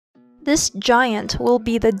This giant will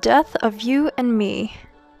be the death of you and me.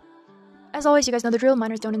 As always, you guys know the drill.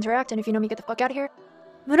 Minors don't interact, and if you know me, get the fuck out of here.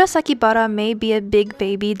 Murasakibara may be a big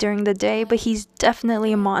baby during the day, but he's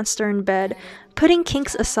definitely a monster in bed. Putting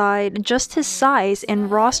kinks aside, just his size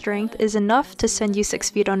and raw strength is enough to send you 6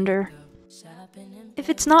 feet under. If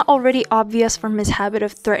it's not already obvious from his habit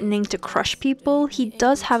of threatening to crush people, he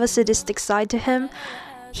does have a sadistic side to him.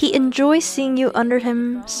 He enjoys seeing you under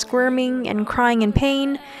him, squirming and crying in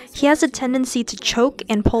pain. He has a tendency to choke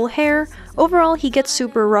and pull hair. Overall, he gets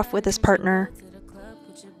super rough with his partner.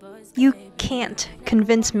 You can't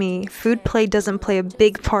convince me food play doesn't play a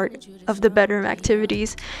big part of the bedroom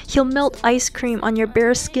activities. He'll melt ice cream on your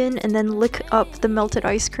bare skin and then lick up the melted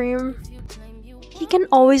ice cream. He can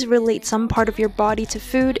always relate some part of your body to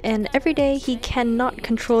food, and every day he cannot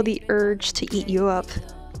control the urge to eat you up.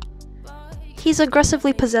 He's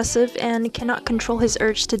aggressively possessive and cannot control his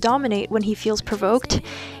urge to dominate when he feels provoked.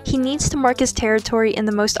 He needs to mark his territory in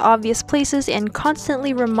the most obvious places and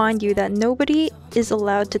constantly remind you that nobody is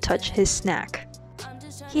allowed to touch his snack.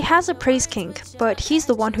 He has a praise kink, but he's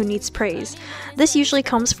the one who needs praise. This usually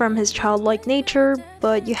comes from his childlike nature,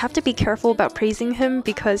 but you have to be careful about praising him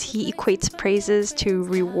because he equates praises to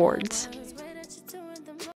rewards.